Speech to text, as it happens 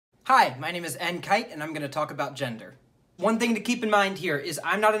Hi, my name is En Kite, and I'm going to talk about gender. One thing to keep in mind here is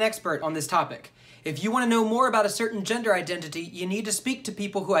I'm not an expert on this topic. If you want to know more about a certain gender identity, you need to speak to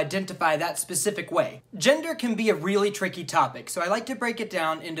people who identify that specific way. Gender can be a really tricky topic, so I like to break it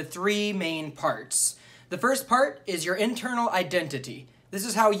down into three main parts. The first part is your internal identity. This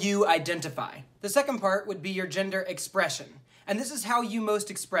is how you identify. The second part would be your gender expression, and this is how you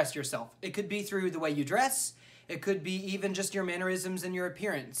most express yourself. It could be through the way you dress. It could be even just your mannerisms and your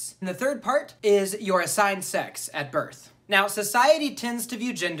appearance. And the third part is your assigned sex at birth. Now, society tends to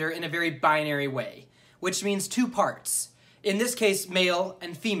view gender in a very binary way, which means two parts. In this case, male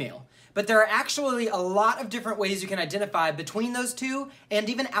and female. But there are actually a lot of different ways you can identify between those two and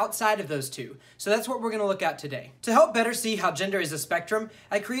even outside of those two. So that's what we're going to look at today. To help better see how gender is a spectrum,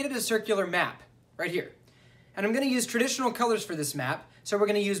 I created a circular map right here. And I'm going to use traditional colors for this map. So we're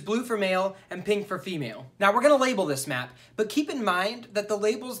going to use blue for male and pink for female. Now we're going to label this map, but keep in mind that the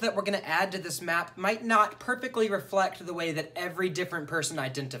labels that we're going to add to this map might not perfectly reflect the way that every different person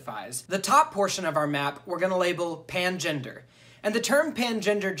identifies. The top portion of our map we're going to label pangender. And the term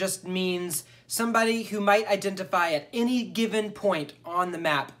pangender just means somebody who might identify at any given point on the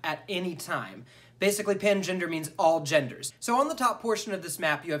map at any time. Basically, pangender means all genders. So on the top portion of this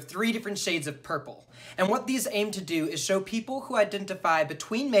map, you have three different shades of purple. And what these aim to do is show people who identify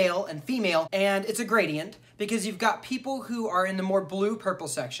between male and female, and it's a gradient because you've got people who are in the more blue-purple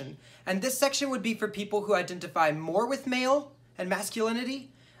section. And this section would be for people who identify more with male and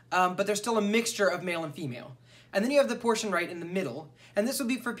masculinity, but there's still a mixture of male and female. And then you have the portion right in the middle, and this would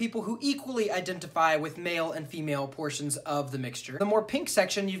be for people who equally identify with male and female portions of the mixture. The more pink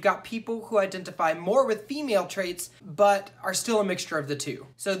section, you've got people who identify more with female traits, but are still a mixture of the two.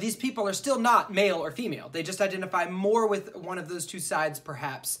 So these people are still not male or female. They just identify more with one of those two sides,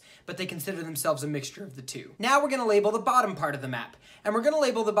 perhaps, but they consider themselves a mixture of the two. Now we're going to label the bottom part of the map, and we're going to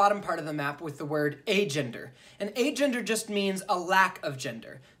label the bottom part of the map with the word agender. And agender just means a lack of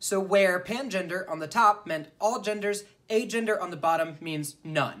gender. So where pangender on the top meant all genders, agender on the bottom means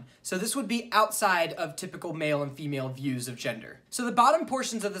none. So this would be outside of typical male and female views of gender. So the bottom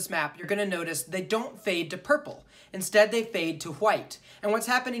portions of this map, you're going to notice they don't fade to purple. Instead, they fade to white. And what's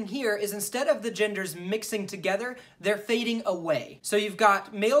happening here is instead of the genders mixing together, they're fading away. So you've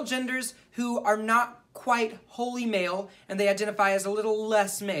got male genders who are not quite wholly male, and they identify as a little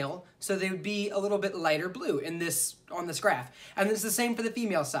less male, so they would be a little bit lighter blue on this graph. And it's the same for the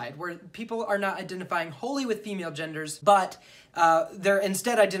female side, where people are not identifying wholly with female genders, but they're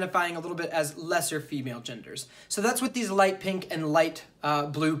instead identifying a little bit as lesser female genders. So that's what these light pink and light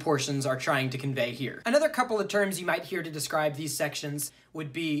blue portions are trying to convey here. Another couple of terms you might hear to describe these sections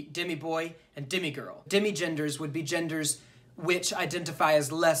would be demi-boy and demi-girl. Demi-genders would be genders which identify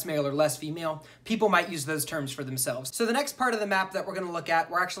as less male or less female. People might use those terms for themselves. So the next part of the map that we're going to look at,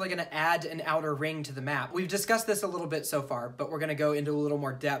 we're actually going to add an outer ring to the map. We've discussed this a little bit so far, but we're going to go into a little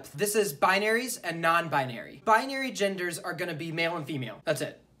more depth. This is binaries and non-binary. Binary genders are going to be male and female. That's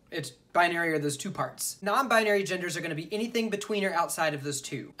it. It's binary are those two parts. Non-binary genders are going to be anything between or outside of those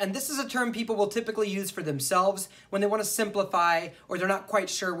two. And this is a term people will typically use for themselves when they want to simplify or they're not quite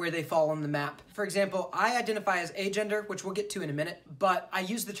sure where they fall on the map. For example, I identify as agender, which we'll get to in a minute, but I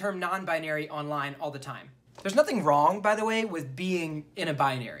use the term non-binary online all the time. There's nothing wrong, by the way, with being in a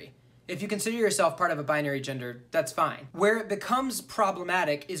binary. If you consider yourself part of a binary gender, that's fine. Where it becomes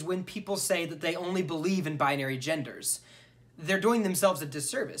problematic is when people say that they only believe in binary genders. They're doing themselves a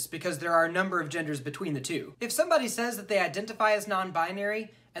disservice because there are a number of genders between the two. If somebody says that they identify as non-binary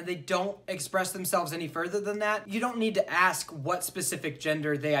and they don't express themselves any further than that, you don't need to ask what specific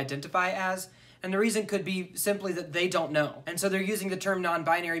gender they identify as. And the reason could be simply that they don't know. And so they're using the term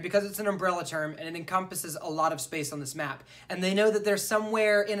non-binary because it's an umbrella term and it encompasses a lot of space on this map. And they know that they're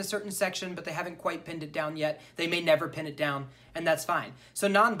somewhere in a certain section, but they haven't quite pinned it down yet. They may never pin it down, and that's fine. So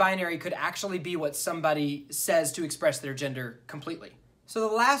non-binary could actually be what somebody says to express their gender completely. So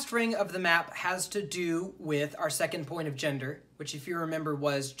the last ring of the map has to do with our second point of gender, which if you remember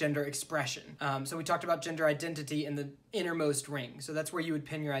was gender expression. So we talked about gender identity in the innermost ring. So that's where you would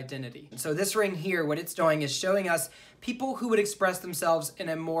pin your identity. So this ring here, what it's doing is showing us people who would express themselves in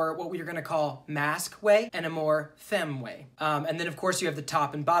a more, what we're gonna call masc way and a more femme way. And then of course you have the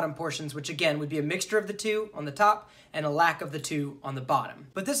top and bottom portions, which again would be a mixture of the two on the top and a lack of the two on the bottom.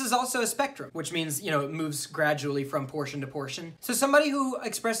 But this is also a spectrum, which means, you know, it moves gradually from portion to portion. So somebody who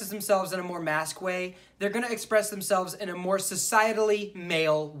expresses themselves in a more masc way, they're gonna express themselves in a more succinct societally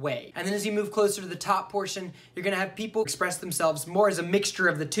male way. And then as you move closer to the top portion, you're gonna have people express themselves more as a mixture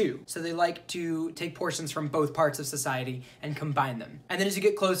of the two. So they like to take portions from both parts of society and combine them. And then as you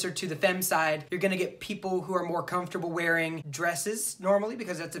get closer to the femme side, you're gonna get people who are more comfortable wearing dresses normally,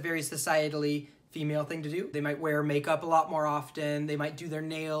 because that's a very societally female thing to do. They might wear makeup a lot more often. They might do their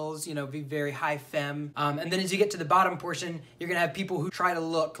nails, you know, be very high femme. And then as you get to the bottom portion, you're gonna have people who try to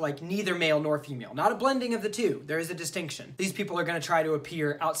look like neither male nor female. Not a blending of the two. There is a distinction. These people are gonna try to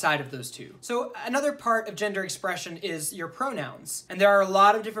appear outside of those two. So another part of gender expression is your pronouns. And there are a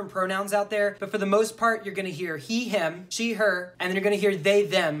lot of different pronouns out there, but for the most part, you're gonna hear he, him, she, her, and then you're gonna hear they,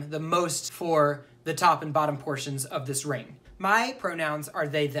 them the most for the top and bottom portions of this ring. My pronouns are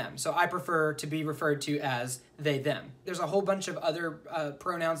they, them, so I prefer to be referred to as they, them. There's a whole bunch of other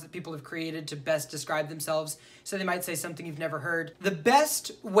pronouns that people have created to best describe themselves, so they might say something you've never heard. The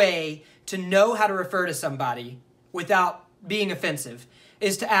best way to know how to refer to somebody without being offensive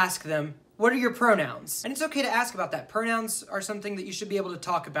is to ask them, what are your pronouns? And it's okay to ask about that. Pronouns are something that you should be able to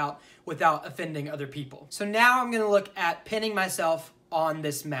talk about without offending other people. So now I'm gonna look at pinning myself on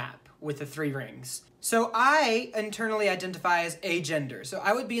this map with the 3 rings. So I internally identify as agender. So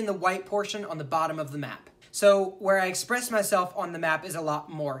I would be in the white portion on the bottom of the map. So where I express myself on the map is a lot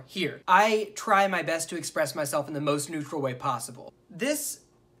more here. I try my best to express myself in the most neutral way possible. This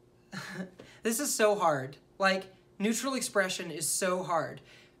is so hard. Like, neutral expression is so hard.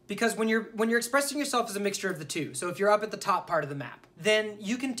 Because when you're expressing yourself as a mixture of the two, so if you're up at the top part of the map, then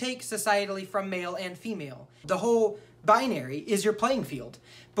you can take societally from male and female. The whole binary is your playing field.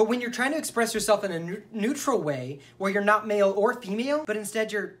 But when you're trying to express yourself in a neutral way, where you're not male or female, but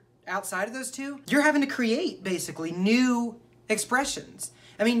instead you're outside of those two, you're having to create, basically, new expressions.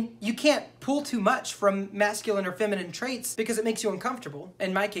 I mean, you can't pull too much from masculine or feminine traits because it makes you uncomfortable.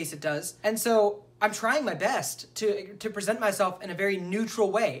 In my case, it does. And so I'm trying my best to present myself in a very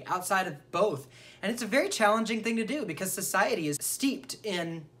neutral way outside of both. And it's a very challenging thing to do because society is steeped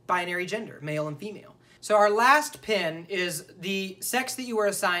in binary gender, male and female. So our last pin is the sex that you were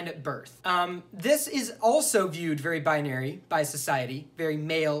assigned at birth. This is also viewed very binary by society, very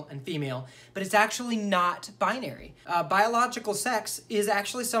male and female, but it's actually not binary. Biological sex is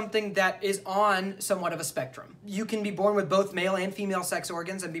actually something that is on somewhat of a spectrum. You can be born with both male and female sex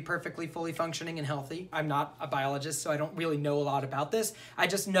organs and be perfectly fully functioning and healthy. I'm not a biologist, so I don't really know a lot about this. I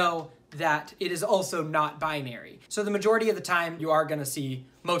just know that it is also not binary. So the majority of the time, you are gonna see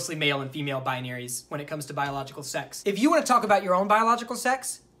mostly male and female binaries when it comes to biological sex. If you wanna talk about your own biological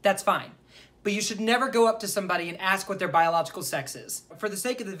sex, that's fine. But you should never go up to somebody and ask what their biological sex is. For the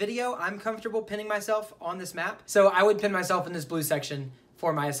sake of the video, I'm comfortable pinning myself on this map, so I would pin myself in this blue section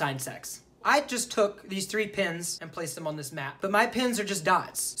for my assigned sex. I just took these 3 pins and placed them on this map, but my pins are just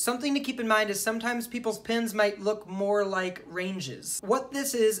dots. Something to keep in mind is sometimes people's pins might look more like ranges. What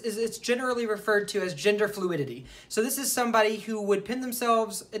this is it's generally referred to as gender fluidity. So this is somebody who would pin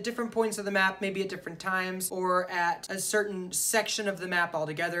themselves at different points of the map, maybe at different times, or at a certain section of the map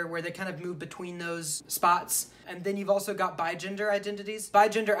altogether where they kind of move between those spots. And then you've also got bigender identities.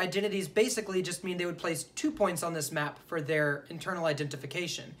 Bigender identities basically just mean they would place 2 points on this map for their internal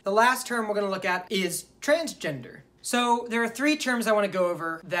identification. The last term we're going to look at is transgender. So there are 3 terms I want to go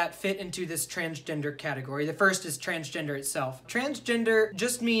over that fit into this transgender category. The first is transgender itself. Transgender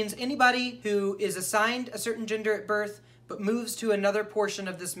just means anybody who is assigned a certain gender at birth but moves to another portion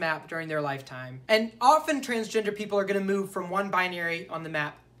of this map during their lifetime. And often transgender people are going to move from one binary on the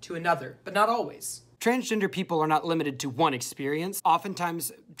map to another, but not always. Transgender people are not limited to one experience.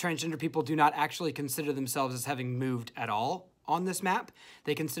 Oftentimes, transgender people do not actually consider themselves as having moved at all on this map.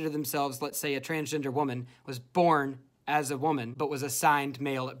 They consider themselves, let's say a transgender woman was born as a woman, but was assigned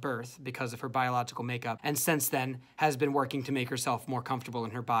male at birth because of her biological makeup, and since then has been working to make herself more comfortable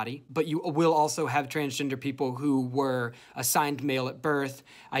in her body. But you will also have transgender people who were assigned male at birth,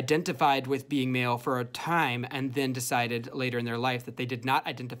 identified with being male for a time, and then decided later in their life that they did not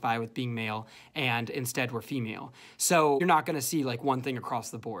identify with being male and instead were female. So you're not gonna see like one thing across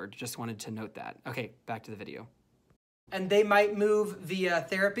the board. Just wanted to note that. Okay, back to the video. And they might move via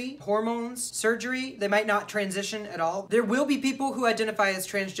therapy, hormones, surgery. They might not transition at all. There will be people who identify as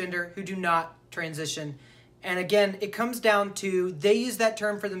transgender who do not transition. And again, it comes down to they use that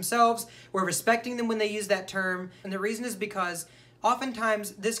term for themselves. We're respecting them when they use that term. And the reason is because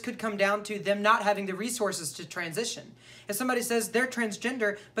oftentimes this could come down to them not having the resources to transition. If somebody says they're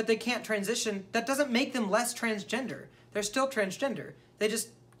transgender, but they can't transition, that doesn't make them less transgender. They're still transgender. They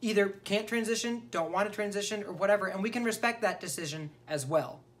just either can't transition, don't want to transition, or whatever, and we can respect that decision as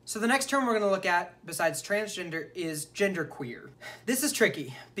well. So the next term we're going to look at, besides transgender, is genderqueer. This is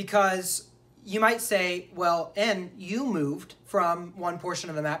tricky because You might say, well, En, you moved from one portion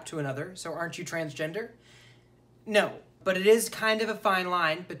of the map to another, so aren't you transgender? No, but it is kind of a fine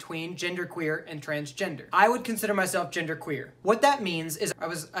line between genderqueer and transgender. I would consider myself genderqueer. What that means is I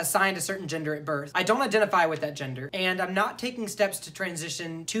was assigned a certain gender at birth. I don't identify with that gender, and I'm not taking steps to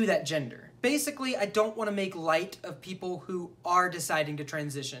transition to that gender. Basically, I don't want to make light of people who are deciding to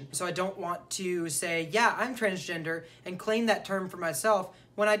transition. So I don't want to say, yeah, I'm transgender, and claim that term for myself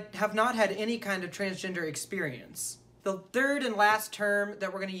when I have not had any kind of transgender experience. The third and last term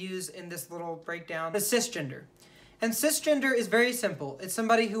that we're going to use in this little breakdown is cisgender. And cisgender is very simple. It's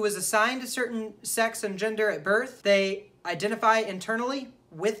somebody who was assigned a certain sex and gender at birth. They identify internally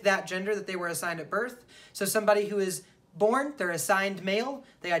with that gender that they were assigned at birth. So somebody who is born, they're assigned male,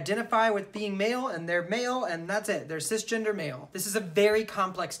 they identify with being male, and they're male, and that's it. They're cisgender male. This is a very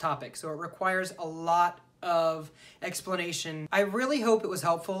complex topic, so it requires a lot of explanation. I really hope it was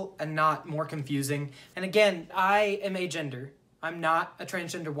helpful and not more confusing. And again, I am agender. I'm not a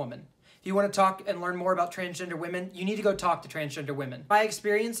transgender woman. If you want to talk and learn more about transgender women, you need to go talk to transgender women. My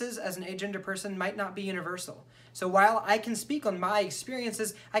experiences as an agender person might not be universal. So while I can speak on my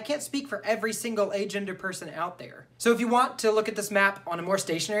experiences, I can't speak for every single agender person out there. So if you want to look at this map on a more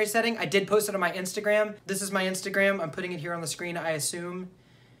stationary setting, I did post it on my Instagram. This is my Instagram. I'm putting it here on the screen, I assume.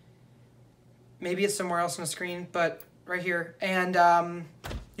 Maybe it's somewhere else on the screen, but right here. And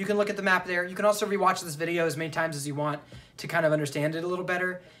you can look at the map there. You can also rewatch this video as many times as you want to kind of understand it a little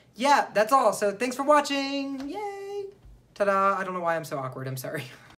better. Yeah, that's all. So thanks for watching. Yay. Ta-da. I don't know why I'm so awkward. I'm sorry.